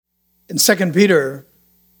In 2 Peter,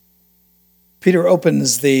 Peter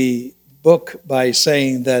opens the book by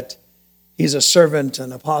saying that he's a servant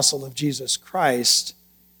and apostle of Jesus Christ.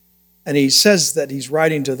 And he says that he's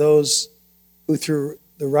writing to those who through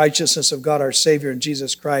the righteousness of God our Savior and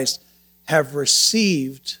Jesus Christ have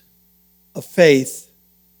received a faith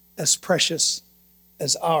as precious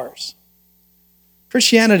as ours.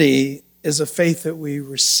 Christianity is a faith that we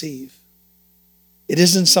receive. It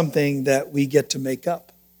isn't something that we get to make up.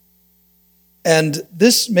 And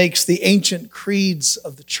this makes the ancient creeds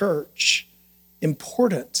of the church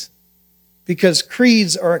important because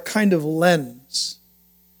creeds are a kind of lens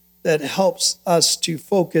that helps us to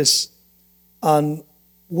focus on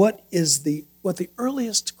what the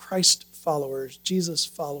earliest Christ followers, Jesus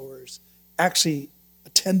followers, actually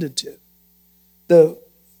attended to.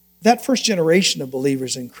 That first generation of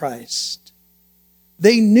believers in Christ,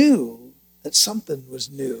 they knew that something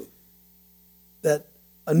was new, that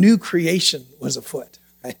a new creation was afoot,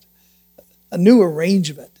 right? A new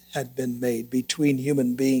arrangement had been made between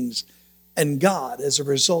human beings and God as a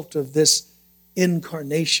result of this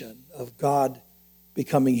incarnation of God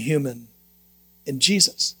becoming human in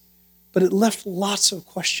Jesus. But it left lots of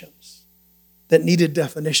questions that needed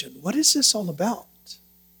definition. What is this all about?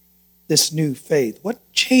 This new faith?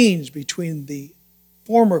 What changed between the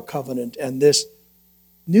former covenant and this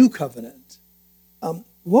new covenant?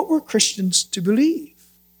 What were Christians to believe?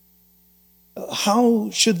 How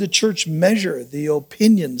should the church measure the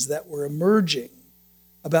opinions that were emerging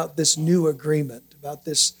about this new agreement, about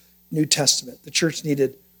this New Testament? The church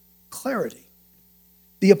needed clarity.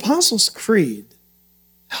 The Apostles' Creed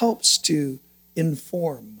helps to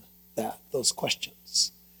inform those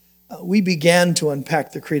questions. We began to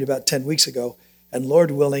unpack the creed about 10 weeks ago, and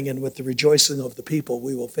Lord willing, and with the rejoicing of the people,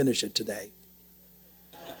 we will finish it today.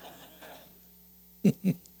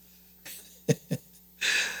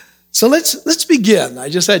 So let's begin. I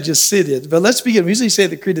just had you sit it, but let's begin. We usually say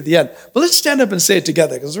the creed at the end, but let's stand up and say it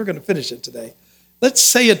together because we're going to finish it today. Let's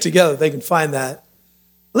say it together if they can find that.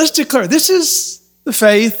 Let's declare this is the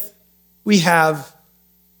faith we have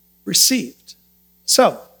received.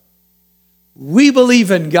 So, we believe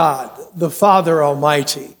in God, the Father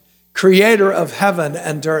Almighty, creator of heaven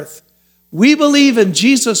and earth. We believe in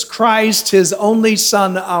Jesus Christ, his only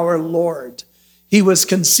Son, our Lord. He was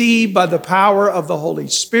conceived by the power of the Holy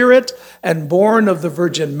Spirit and born of the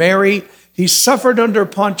Virgin Mary. He suffered under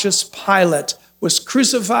Pontius Pilate, was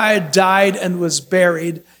crucified, died, and was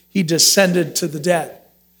buried. He descended to the dead.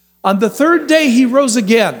 On the third day, he rose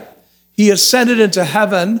again. He ascended into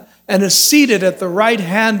heaven and is seated at the right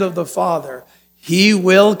hand of the Father. He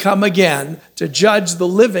will come again to judge the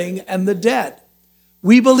living and the dead.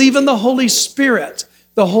 We believe in the Holy Spirit,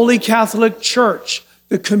 the Holy Catholic Church,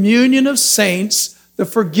 the communion of saints, the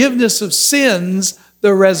forgiveness of sins,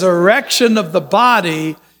 the resurrection of the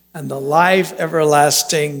body, and the life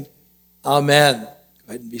everlasting. Amen. Go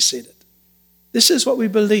ahead and be seated. This is what we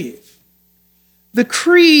believe. The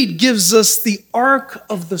creed gives us the arc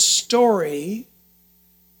of the story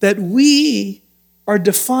that we are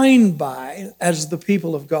defined by as the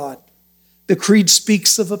people of God. The creed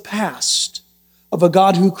speaks of a past, of a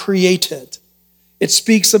God who created. It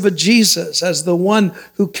speaks of a Jesus as the one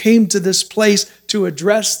who came to this place to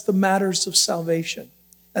address the matters of salvation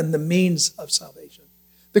and the means of salvation.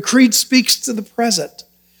 The creed speaks to the present,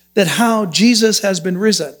 that how Jesus has been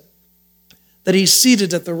risen, that he's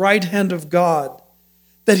seated at the right hand of God,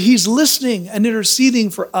 that he's listening and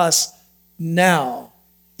interceding for us now,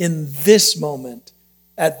 in this moment,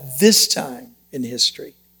 at this time in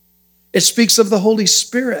history. It speaks of the Holy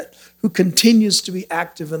Spirit who continues to be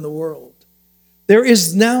active in the world. There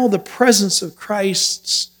is now the presence of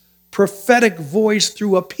Christ's prophetic voice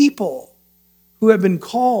through a people who have been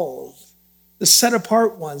called, the set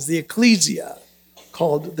apart ones, the ecclesia,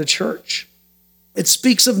 called the church. It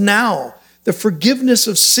speaks of now the forgiveness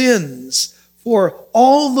of sins for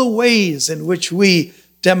all the ways in which we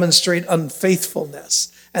demonstrate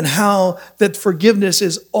unfaithfulness and how that forgiveness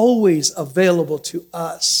is always available to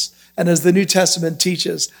us. And as the New Testament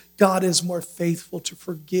teaches, God is more faithful to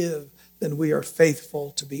forgive than we are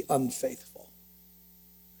faithful to be unfaithful.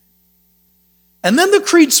 And then the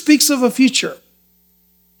creed speaks of a future.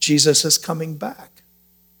 Jesus is coming back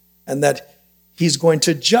and that he's going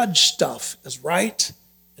to judge stuff as right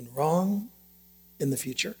and wrong in the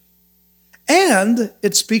future. And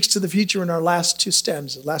it speaks to the future in our last two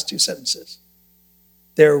stanzas, last two sentences.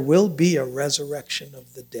 There will be a resurrection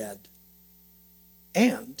of the dead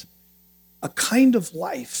and a kind of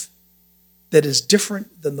life that is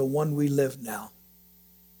different than the one we live now.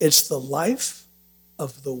 It's the life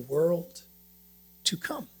of the world to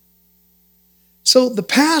come. So the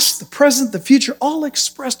past, the present, the future, all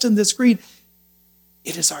expressed in this creed,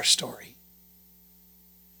 it is our story.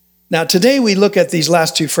 Now, today we look at these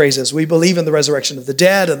last two phrases. We believe in the resurrection of the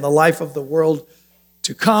dead and the life of the world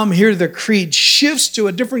to come. Here the creed shifts to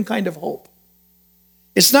a different kind of hope.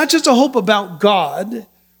 It's not just a hope about God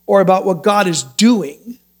or about what God is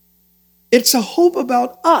doing. It's a hope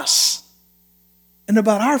about us and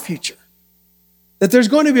about our future. That there's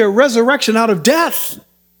going to be a resurrection out of death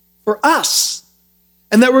for us.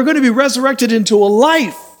 And that we're going to be resurrected into a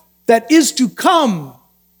life that is to come,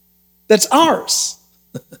 that's ours.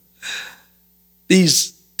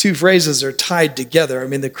 These two phrases are tied together. I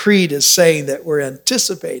mean, the creed is saying that we're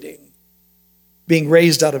anticipating being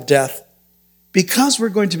raised out of death because we're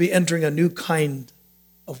going to be entering a new kind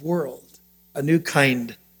of world, a new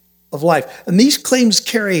kind of life. And these claims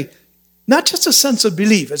carry not just a sense of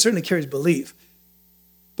belief, it certainly carries belief,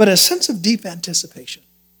 but a sense of deep anticipation.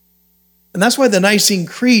 And that's why the Nicene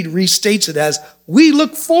Creed restates it as, we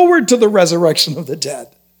look forward to the resurrection of the dead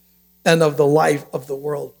and of the life of the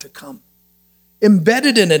world to come.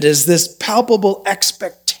 Embedded in it is this palpable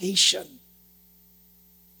expectation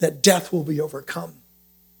that death will be overcome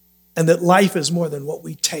and that life is more than what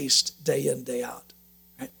we taste day in, day out.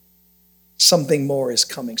 Right? Something more is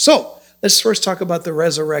coming. So let's first talk about the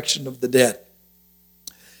resurrection of the dead.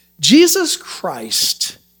 Jesus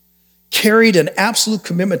Christ carried an absolute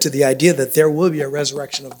commitment to the idea that there will be a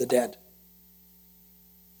resurrection of the dead.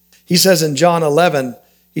 He says in John 11,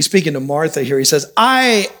 he's speaking to Martha here, he says,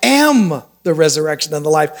 I am the resurrection and the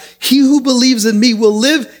life. He who believes in me will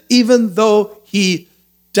live even though he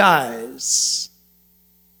dies.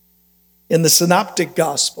 In the Synoptic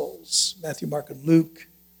Gospels, Matthew, Mark, and Luke,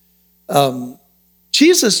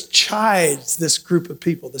 Jesus chides this group of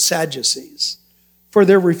people, the Sadducees, for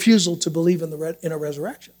their refusal to believe in a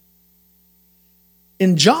resurrection.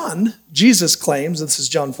 In John, Jesus claims, this is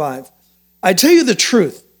John 5, I tell you the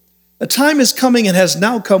truth, a time is coming and has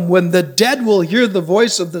now come when the dead will hear the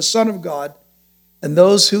voice of the Son of God, and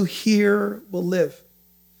those who hear will live.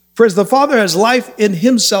 For as the Father has life in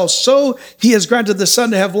himself, so he has granted the Son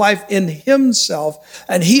to have life in himself,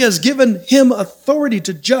 and he has given him authority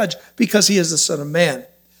to judge because he is the Son of Man.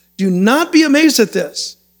 Do not be amazed at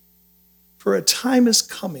this, for a time is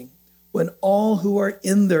coming when all who are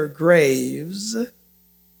in their graves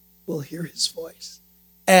will hear his voice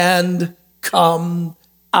and come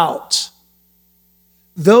out.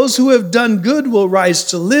 Those who have done good will rise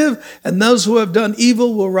to live, and those who have done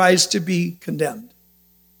evil will rise to be condemned.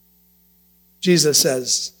 Jesus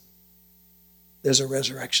says there's a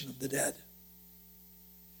resurrection of the dead.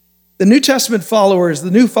 The New Testament followers,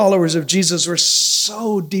 the new followers of Jesus, were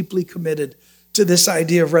so deeply committed to this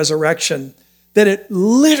idea of resurrection that it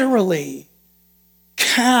literally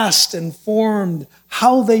cast and formed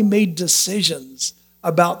how they made decisions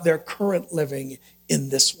about their current living in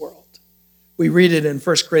this world. We read it in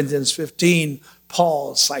 1 Corinthians 15.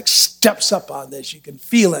 Paul steps up on this. You can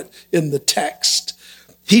feel it in the text.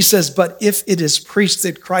 He says, but if it is preached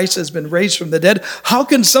that Christ has been raised from the dead, how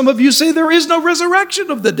can some of you say there is no resurrection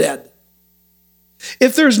of the dead?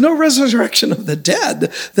 If there's no resurrection of the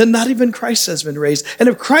dead, then not even Christ has been raised. And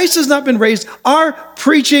if Christ has not been raised, our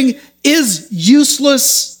preaching is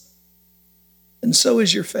useless. And so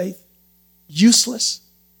is your faith. Useless.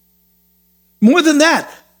 More than that,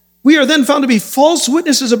 we are then found to be false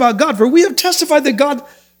witnesses about God, for we have testified that God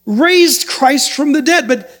raised Christ from the dead,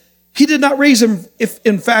 but he did not raise him if,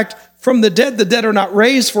 in fact, from the dead are not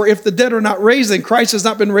raised. For if the dead are not raised, then Christ has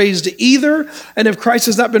not been raised either. And if Christ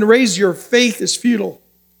has not been raised, your faith is futile.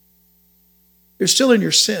 You're still in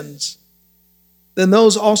your sins. Then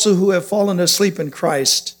those also who have fallen asleep in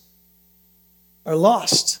Christ are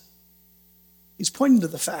lost. He's pointing to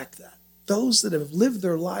the fact that those that have lived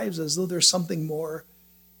their lives as though there's something more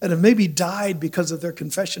and have maybe died because of their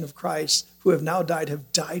confession of Christ, who have now died,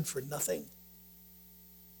 have died for nothing.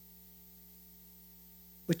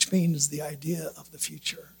 Which means the idea of the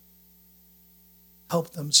future.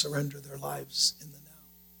 Help them surrender their lives in the now.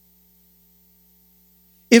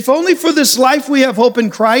 If only for this life we have hope in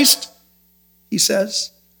Christ, he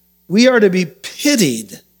says, we are to be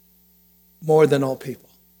pitied more than all people.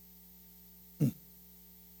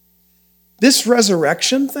 This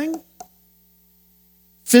resurrection thing,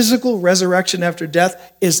 physical resurrection after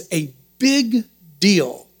death, is a big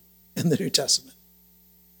deal in the New Testament.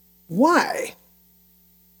 Why?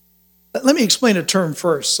 Let me explain a term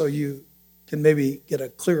first so you can maybe get a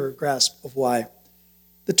clearer grasp of why.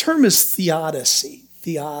 The term is theodicy.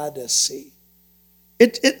 Theodicy.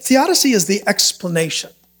 Theodicy is the explanation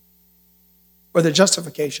or the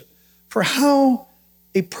justification for how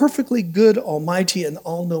a perfectly good, almighty, and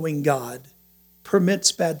all-knowing God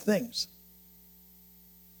permits bad things,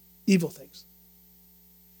 evil things.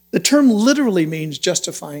 The term literally means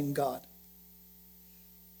justifying God.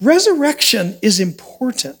 Resurrection is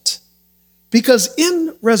important because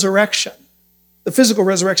in resurrection, the physical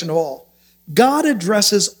resurrection of all, God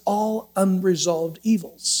addresses all unresolved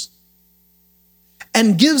evils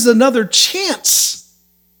and gives another chance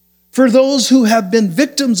for those who have been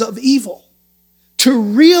victims of evil to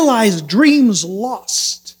realize dreams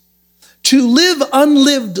lost, to live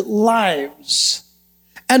unlived lives,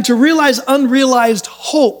 and to realize unrealized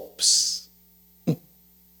hopes.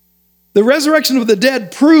 The resurrection of the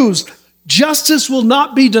dead proves justice will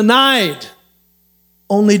not be denied,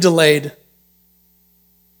 only delayed.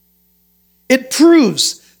 It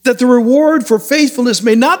proves that the reward for faithfulness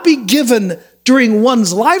may not be given during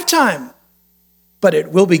one's lifetime, but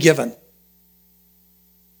it will be given.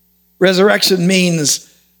 Resurrection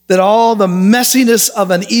means that all the messiness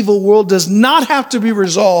of an evil world does not have to be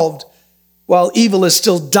resolved while evil is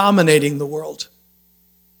still dominating the world.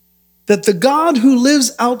 That the God who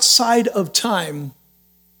lives outside of time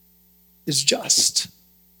is just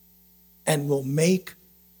and will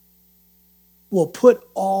put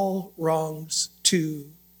all wrongs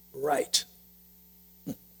to right.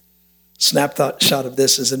 Snapshot of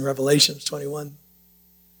this is in Revelation 21.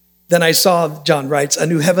 Then I saw, John writes, a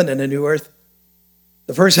new heaven and a new earth.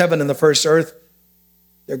 The first heaven and the first earth,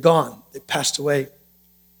 they're gone. They passed away.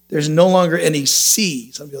 There's no longer any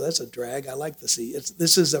sea. Some people, that's a drag. I like the sea.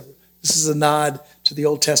 This is a nod to the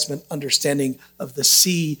Old Testament understanding of the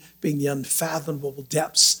sea being the unfathomable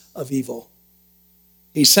depths of evil.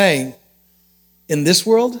 He's saying, in this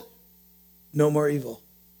world, no more evil.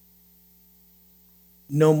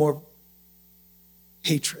 No more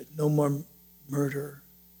hatred. No more murder.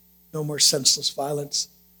 No more senseless violence.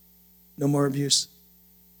 No more abuse.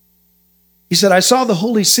 He said, I saw the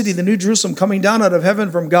holy city, the new Jerusalem, coming down out of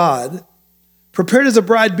heaven from God, prepared as a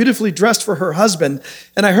bride beautifully dressed for her husband.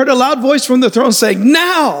 And I heard a loud voice from the throne saying,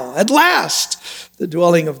 now, at last, the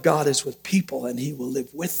dwelling of God is with people, and he will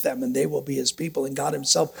live with them, and they will be his people, and God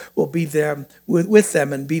himself will be there with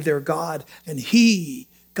them and be their God. And he,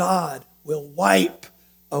 God, will wipe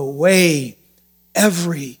away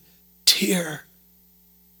every tear.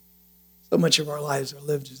 So much of our lives are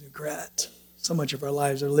lived in regret. So much of our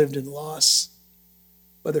lives are lived in loss,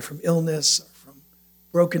 whether from illness or from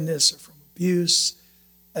brokenness or from abuse.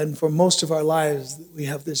 And for most of our lives, we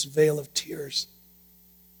have this veil of tears.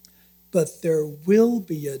 But there will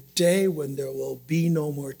be a day when there will be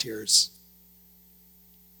no more tears.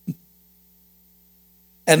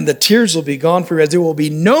 And the tears will be gone forever. There will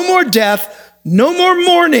be no more death, no more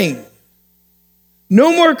mourning,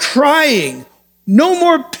 no more crying, no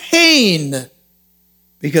more pain.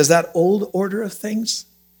 Because that old order of things,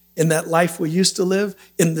 in that life we used to live,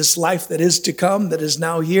 in this life that is to come, that is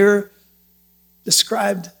now here,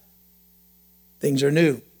 described, things are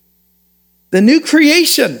new. The new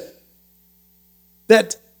creation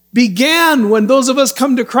that began when those of us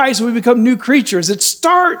come to Christ, we become new creatures. It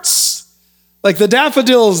starts like the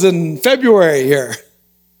daffodils in February here.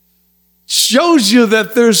 Shows you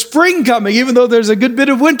that there's spring coming, even though there's a good bit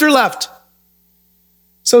of winter left.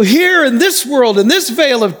 So here in this world, in this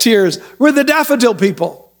vale of tears, we're the daffodil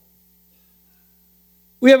people.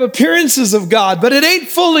 We have appearances of God, but it ain't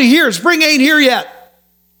fully here. Spring ain't here yet.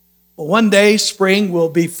 Well, one day spring will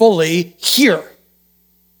be fully here.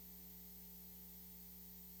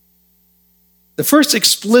 The first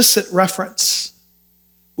explicit reference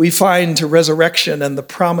we find to resurrection and the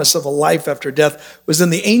promise of a life after death was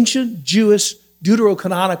in the ancient Jewish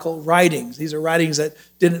deuterocanonical writings. These are writings that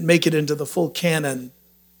didn't make it into the full canon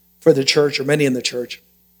for the church, or many in the church,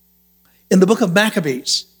 in the book of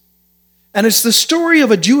Maccabees. And it's the story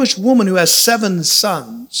of a Jewish woman who has 7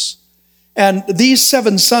 sons. And these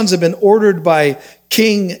 7 sons have been ordered by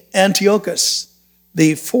King Antiochus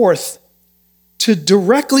IV to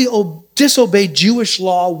directly disobey Jewish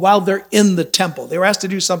law while they're in the temple. They were asked to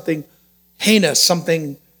do something heinous,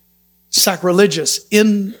 something sacrilegious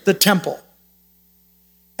in the temple.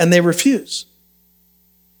 And they refuse.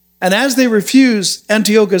 And as they refuse,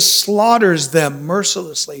 Antiochus slaughters them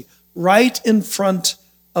mercilessly right in front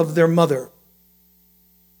of their mother,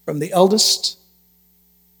 from the eldest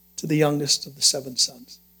to the youngest of the 7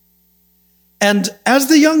 sons. And as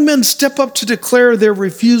the young men step up to declare their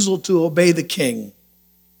refusal to obey the king,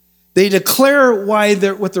 they declare what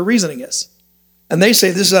their reasoning is. And they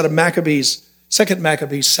say, this is out of Maccabees, 2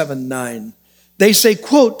 Maccabees 7:9. They say,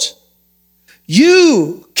 quote,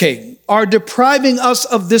 you, king, are depriving us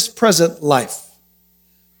of this present life,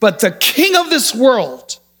 but the king of this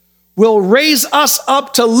world will raise us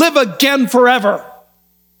up to live again forever.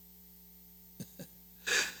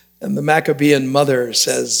 And the Maccabean mother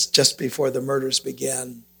says, just before the murders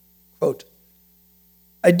began, quote,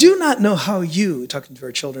 "I do not know how you," talking to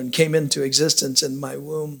her children, "came into existence in my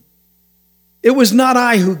womb. It was not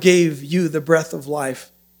I who gave you the breath of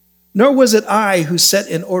life, nor was it I who set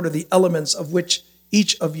in order the elements of which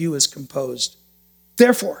each of you is composed.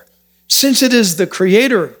 Therefore, since it is the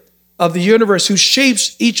creator of the universe who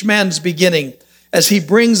shapes each man's beginning as he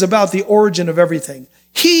brings about the origin of everything,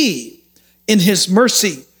 he, in his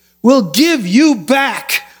mercy, will give you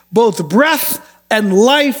back both breath and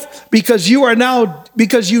life because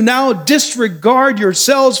you now disregard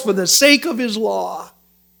yourselves for the sake of his law."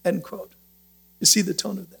 End quote. You see the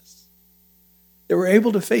tone of this? They were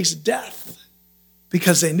able to face death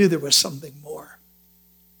because they knew there was something more.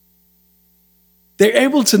 They're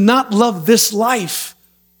able to not love this life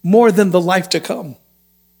more than the life to come.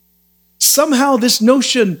 Somehow this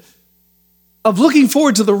notion of looking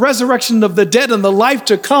forward to the resurrection of the dead and the life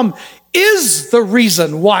to come is the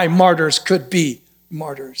reason why martyrs could be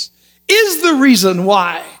martyrs, is the reason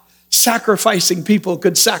why sacrificing people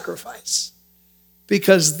could sacrifice,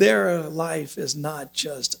 because their life is not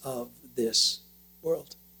just of this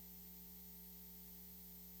world.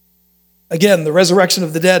 Again, the resurrection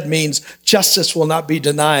of the dead means justice will not be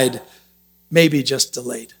denied, maybe just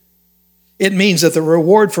delayed. It means that the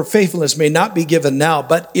reward for faithfulness may not be given now,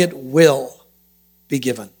 but it will be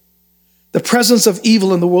given. The presence of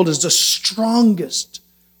evil in the world is the strongest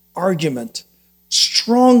argument,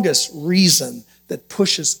 strongest reason that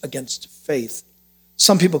pushes against faith.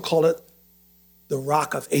 Some people call it the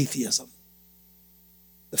rock of atheism,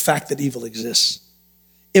 the fact that evil exists.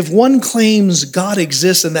 If one claims God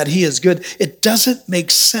exists and that he is good, it doesn't make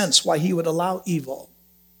sense why he would allow evil,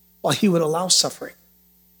 why he would allow suffering.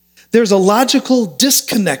 There's a logical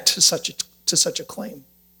disconnect to such a claim.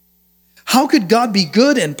 How could God be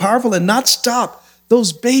good and powerful and not stop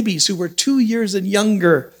those babies who were 2 years and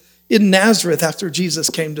younger in Nazareth after Jesus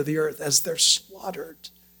came to the earth as they're slaughtered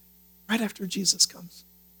right after Jesus comes?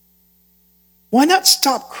 Why not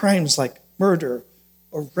stop crimes like murder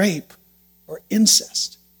or rape or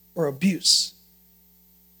incest or abuse?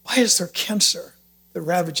 Why is there cancer that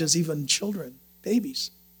ravages even children,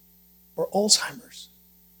 babies, or Alzheimer's,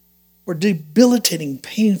 or debilitating,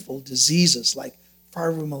 painful diseases like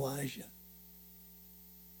fibromyalgia?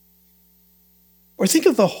 Or think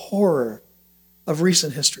of the horror of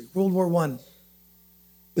recent history, World War I.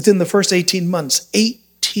 Within the first 18 months,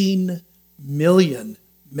 18 million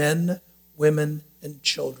men, women, and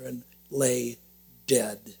children lay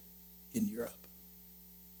dead in Europe.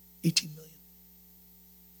 18 million.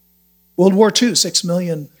 World War II, 6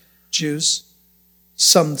 million Jews,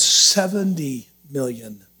 some 70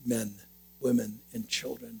 million men, women, and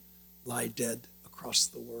children lie dead across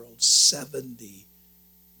the world. 70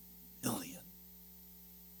 million.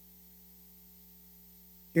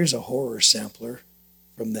 Here's a horror sampler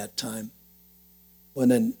from that time.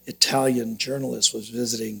 When an Italian journalist was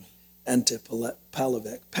visiting Ante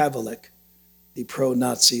Pavelic, the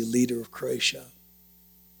pro-Nazi leader of Croatia,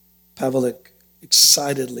 Pavelic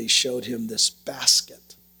excitedly showed him this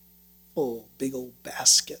basket, big old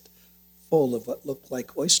basket, full of what looked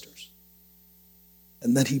like oysters.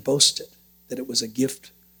 And then he boasted that it was a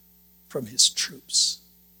gift from his troops,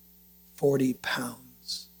 40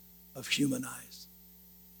 pounds of human eyes.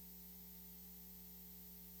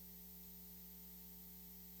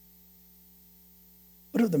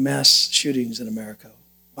 What of the mass shootings in America?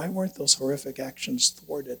 Why weren't those horrific actions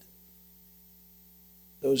thwarted?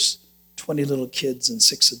 Those 20 little kids and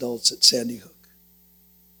 6 adults at Sandy Hook,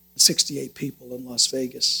 68 people in Las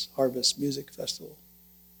Vegas Harvest Music Festival,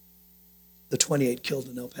 the 28 killed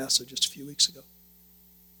in El Paso just a few weeks ago.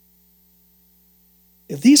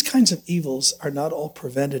 If these kinds of evils are not all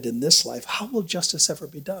prevented in this life, how will justice ever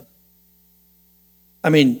be done? I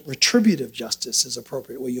mean, retributive justice is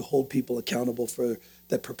appropriate, where you hold people accountable for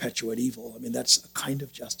that perpetuate evil. I mean, that's a kind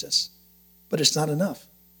of justice, but it's not enough.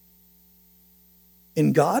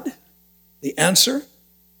 In God, the answer,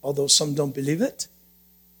 although some don't believe it,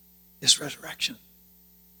 is resurrection.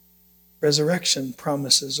 Resurrection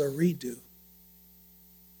promises a redo.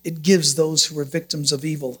 It gives those who were victims of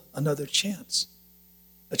evil another chance,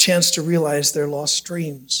 a chance to realize their lost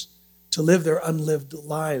dreams, to live their unlived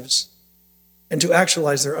lives, and to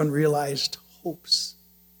actualize their unrealized hopes.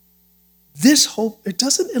 This hope, it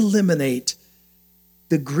doesn't eliminate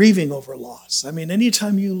the grieving over loss. I mean,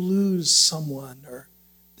 anytime you lose someone or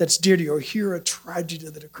that's dear to you, or hear a tragedy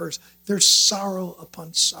that occurs, there's sorrow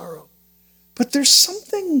upon sorrow. But there's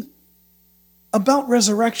something about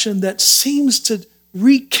resurrection that seems to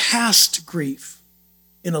recast grief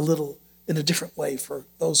in a different way for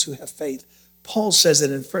those who have faith. Paul says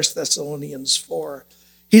it in 1 Thessalonians 4.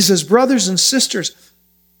 He says, brothers and sisters,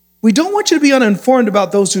 we don't want you to be uninformed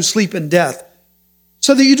about those who sleep in death,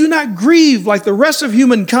 so that you do not grieve like the rest of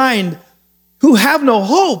humankind who have no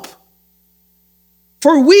hope.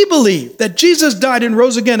 For we believe that Jesus died and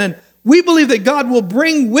rose again, and we believe that God will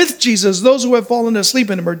bring with Jesus those who have fallen asleep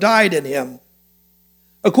in him or died in him.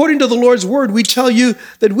 According to the Lord's word, we tell you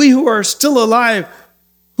that we who are still alive,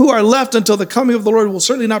 who are left until the coming of the Lord, will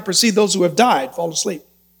certainly not precede those who have died, fall asleep.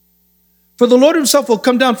 For the Lord himself will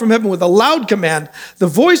come down from heaven with a loud command, the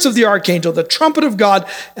voice of the archangel, the trumpet of God,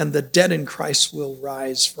 and the dead in Christ will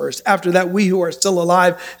rise first. After that, we who are still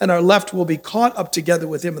alive and are left will be caught up together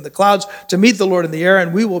with him in the clouds to meet the Lord in the air,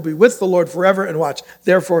 and we will be with the Lord forever. And watch,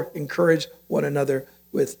 therefore, encourage one another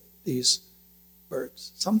with these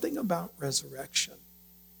words. Something about resurrection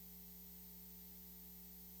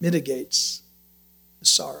mitigates the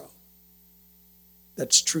sorrow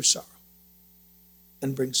that's true sorrow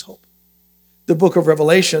and brings hope. The book of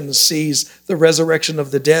Revelation sees the resurrection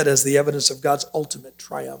of the dead as the evidence of God's ultimate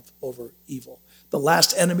triumph over evil. The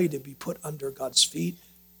last enemy to be put under God's feet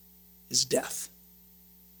is death.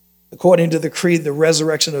 According to the creed, the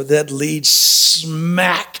resurrection of the dead leads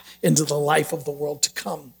smack into the life of the world to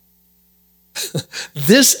come.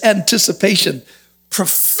 This anticipation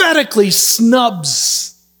prophetically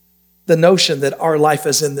snubs the notion that our life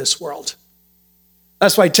is in this world.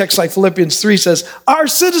 That's why texts like Philippians 3 says, our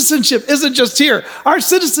citizenship isn't just here. Our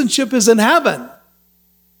citizenship is in heaven.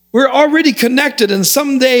 We're already connected, and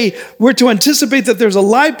someday we're to anticipate that there's a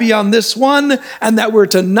life beyond this one, and that we're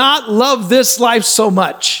to not love this life so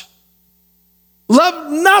much.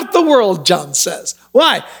 Love not the world, John says.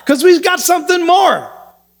 Why? Because we've got something more,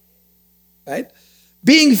 right?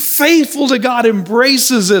 Being faithful to God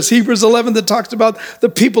embraces this. Hebrews 11 that talks about the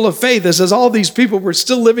people of faith. It says all these people were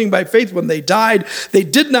still living by faith when they died. They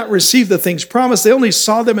did not receive the things promised. They only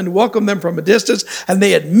saw them and welcomed them from a distance. And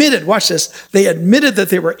they admitted, watch this, they admitted that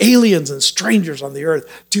they were aliens and strangers on the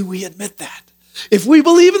earth. Do we admit that? If we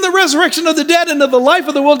believe in the resurrection of the dead and of the life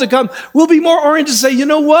of the world to come, we'll be more oriented to say, you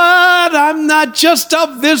know what? I'm not just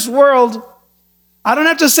of this world. I don't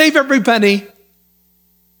have to save every penny.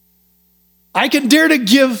 I can dare to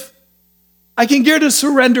give. I can dare to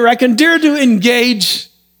surrender. I can dare to engage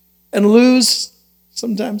and lose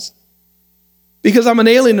sometimes. Because I'm an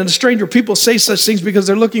alien and a stranger, people say such things because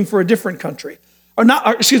they're looking for a different country.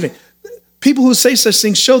 People who say such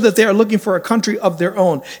things show that they are looking for a country of their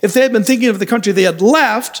own. If they had been thinking of the country they had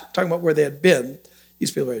left, talking about where they had been,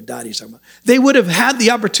 these people had died, he's talking about, they would have had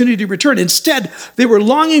the opportunity to return. Instead, they were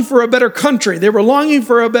longing for a better country. They were longing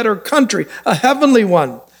for a better country, a heavenly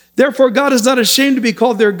one. Therefore, God is not ashamed to be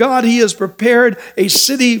called their God. He has prepared a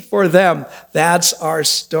city for them. That's our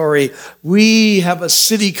story. We have a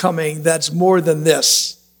city coming that's more than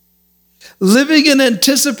this. Living in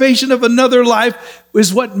anticipation of another life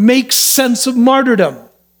is what makes sense of martyrdom.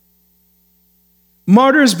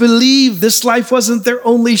 Martyrs believe this life wasn't their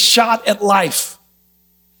only shot at life.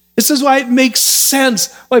 This is why it makes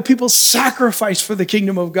sense why people sacrifice for the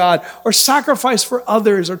kingdom of God or sacrifice for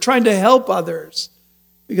others or trying to help others.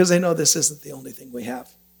 Because they know this isn't the only thing we have.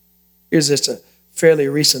 Here's just a fairly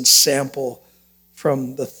recent sample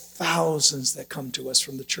from the thousands that come to us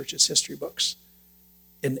from the church's history books.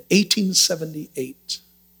 In 1878,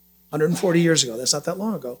 140 years ago, that's not that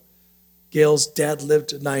long ago, Gail's dad lived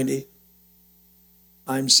to 90.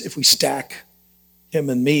 If we stack him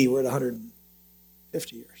and me, we're at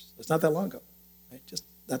 150 years. It's not that long ago, right? Just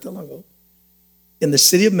not that long ago. In the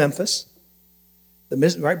city of Memphis,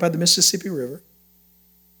 right by the Mississippi River,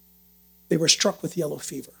 they were struck with yellow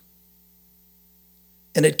fever.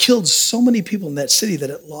 And it killed so many people in that city that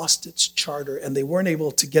it lost its charter, and they weren't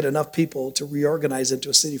able to get enough people to reorganize into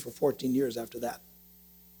a city for 14 years after that.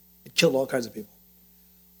 It killed all kinds of people.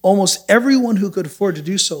 Almost everyone who could afford to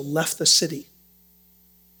do so left the city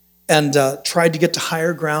and tried to get to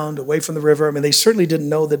higher ground away from the river. I mean, they certainly didn't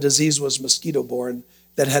know the disease was mosquito-borne.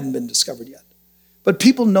 That hadn't been discovered yet. But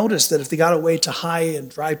people noticed that if they got away to high and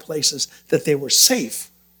dry places, that they were safe.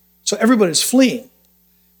 So everybody's fleeing.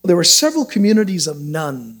 Well, there were several communities of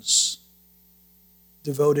nuns,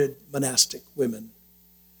 devoted monastic women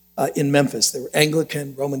in Memphis. There were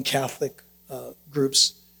Anglican, Roman Catholic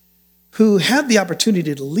groups who had the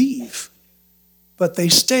opportunity to leave, but they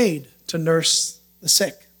stayed to nurse the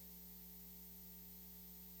sick.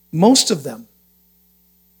 Most of them,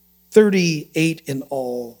 38 in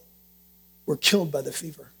all, were killed by the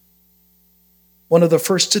fever. One of the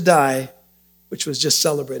first to die, which was just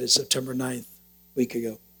celebrated September 9th,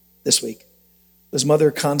 this week, was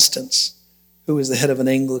Mother Constance, who was the head of an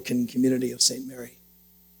Anglican community of St. Mary.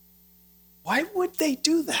 Why would they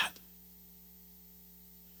do that?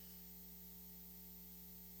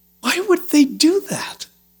 would they do that?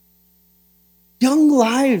 Young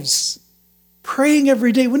lives, praying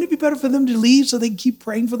every day. Wouldn't it be better for them to leave so they can keep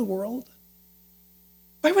praying for the world?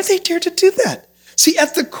 Why would they dare to do that? See,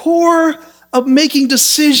 at the core of making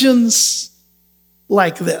decisions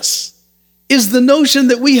like this is the notion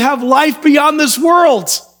that we have life beyond this world,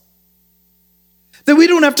 that we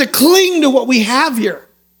don't have to cling to what we have here.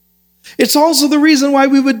 It's also the reason why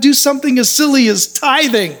we would do something as silly as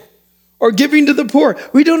tithing or giving to the poor.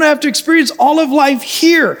 We don't have to experience all of life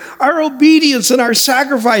here. Our obedience and our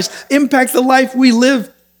sacrifice impact the life we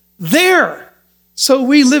live there. So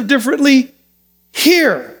we live differently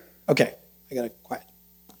here. Okay, I got to quiet.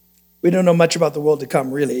 We don't know much about the world to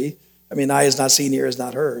come, really. I mean, eye has not seen, ear has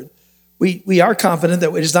not heard. We are confident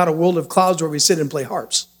that it is not a world of clouds where we sit and play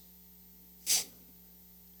harps.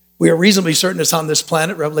 We are reasonably certain it's on this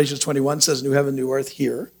planet. Revelation 21 says new heaven, new earth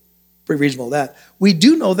here. Pretty reasonable that. We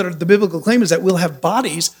do know that the biblical claim is that we'll have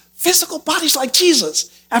bodies, physical bodies like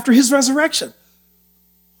Jesus after his resurrection.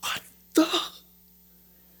 What the?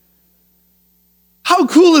 How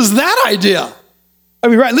cool is that idea? I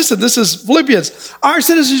mean, right, listen, this is Philippians. Our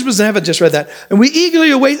citizenship is in heaven, just read that. And we eagerly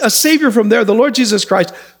await a Savior from there, the Lord Jesus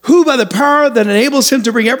Christ, who by the power that enables him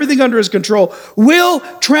to bring everything under his control will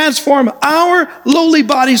transform our lowly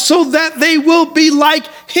bodies so that they will be like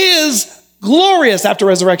his glorious, after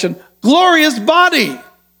resurrection, glorious body.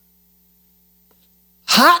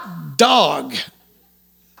 Hot dog.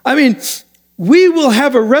 I mean, we will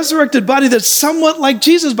have a resurrected body that's somewhat like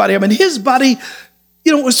Jesus' body. I mean, his body,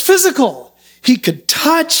 was physical. He could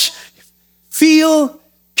touch, feel,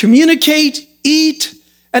 communicate, eat,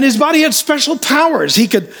 and his body had special powers. He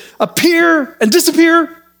could appear and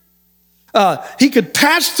disappear. He could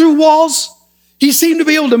pass through walls. He seemed to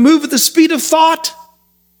be able to move at the speed of thought.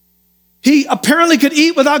 He apparently could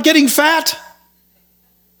eat without getting fat.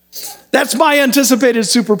 That's my anticipated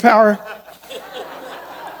superpower.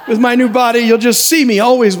 With my new body, you'll just see me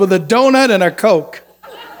always with a donut and a Coke.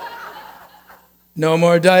 No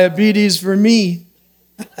more diabetes for me.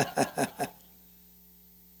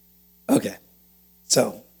 Okay,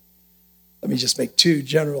 so let me just make two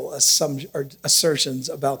general assertions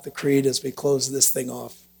about the creed as we close this thing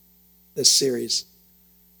off, this series.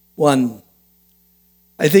 One,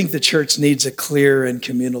 I think the church needs a clear and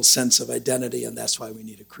communal sense of identity, and that's why we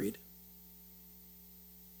need a creed.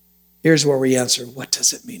 Here's where we answer, what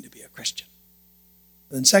does it mean to be a Christian?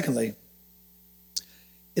 And then secondly,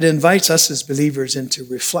 it invites us as believers into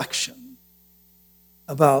reflection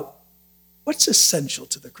about what's essential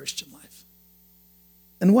to the Christian life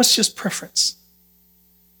and what's just preference.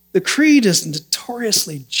 The creed is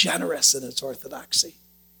notoriously generous in its orthodoxy.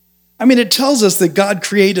 I mean, it tells us that God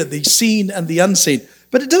created the seen and the unseen,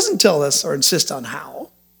 but it doesn't tell us or insist on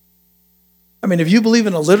how. I mean, if you believe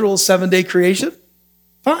in a literal 7-day creation,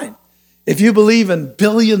 fine. If you believe in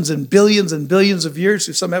billions and billions and billions of years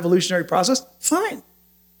through some evolutionary process, fine.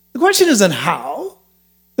 The question isn't how.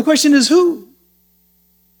 The question is who.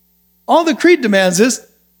 All the creed demands is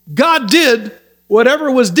God did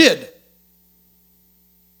whatever was did.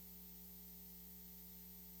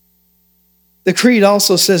 The creed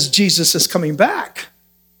also says Jesus is coming back.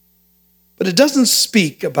 But it doesn't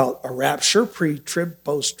speak about a rapture, pre-trib,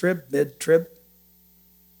 post-trib, mid-trib.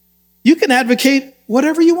 You can advocate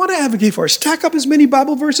whatever you want to advocate for. Stack up as many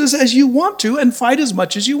Bible verses as you want to and fight as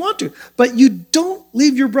much as you want to. But you don't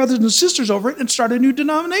leave your brothers and sisters over it and start a new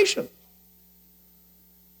denomination.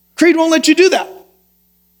 Creed won't let you do that.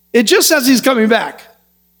 It just says he's coming back.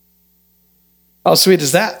 How sweet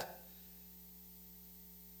is that?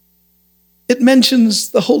 It mentions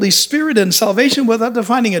the Holy Spirit and salvation without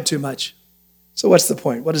defining it too much. So what's the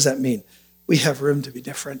point? What does that mean? We have room to be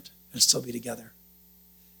different and still be together.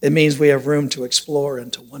 It means we have room to explore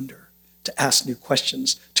and to wonder, to ask new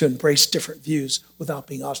questions, to embrace different views without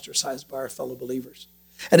being ostracized by our fellow believers.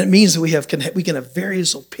 And it means that we can have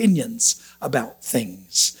various opinions about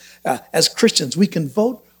things. As Christians, we can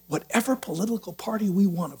vote whatever political party we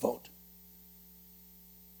want to vote.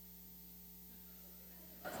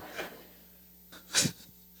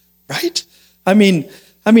 Right? I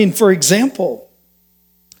mean, for example,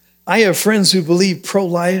 I have friends who believe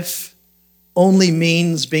pro-life only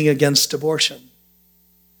means being against abortion.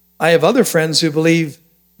 I have other friends who believe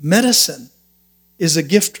medicine is a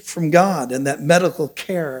gift from God and that medical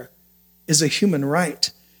care is a human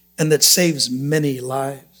right and that saves many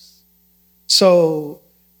lives. So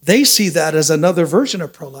they see that as another version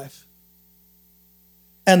of pro-life.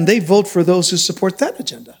 And they vote for those who support that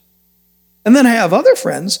agenda. And then I have other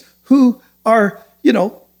friends who are,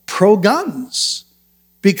 pro-guns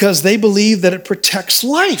because they believe that it protects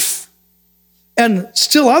life. And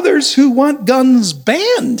still others who want guns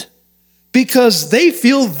banned. because they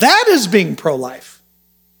feel that is being pro-life.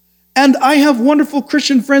 And I have wonderful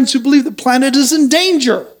Christian friends who believe the planet is in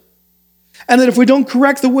danger. And that if we don't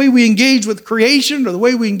correct the way we engage with creation or the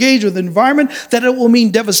way we engage with the environment, that it will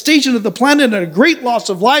mean devastation of the planet and a great loss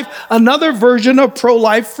of life, another version of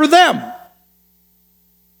pro-life for them.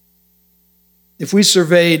 If we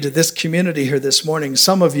surveyed this community here this morning,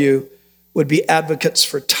 some of you would be advocates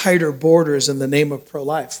for tighter borders in the name of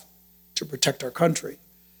pro-life to protect our country.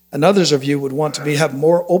 And others of you would want to have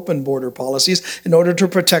more open border policies in order to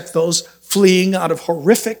protect those fleeing out of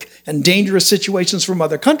horrific and dangerous situations from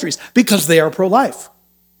other countries because they are pro-life.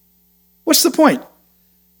 What's the point?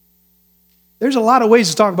 There's a lot of ways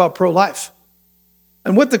to talk about pro-life.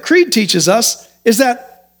 And what the creed teaches us is that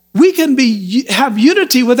we can have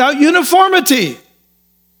unity without uniformity.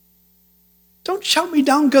 Don't shout me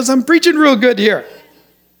down because I'm preaching real good here.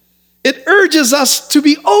 It urges us to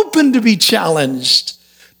be open to be challenged,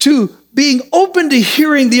 to being open to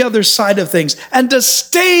hearing the other side of things, and to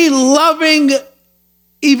stay loving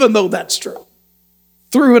even though that's true,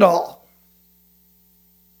 through it all.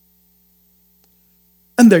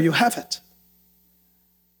 And there you have it.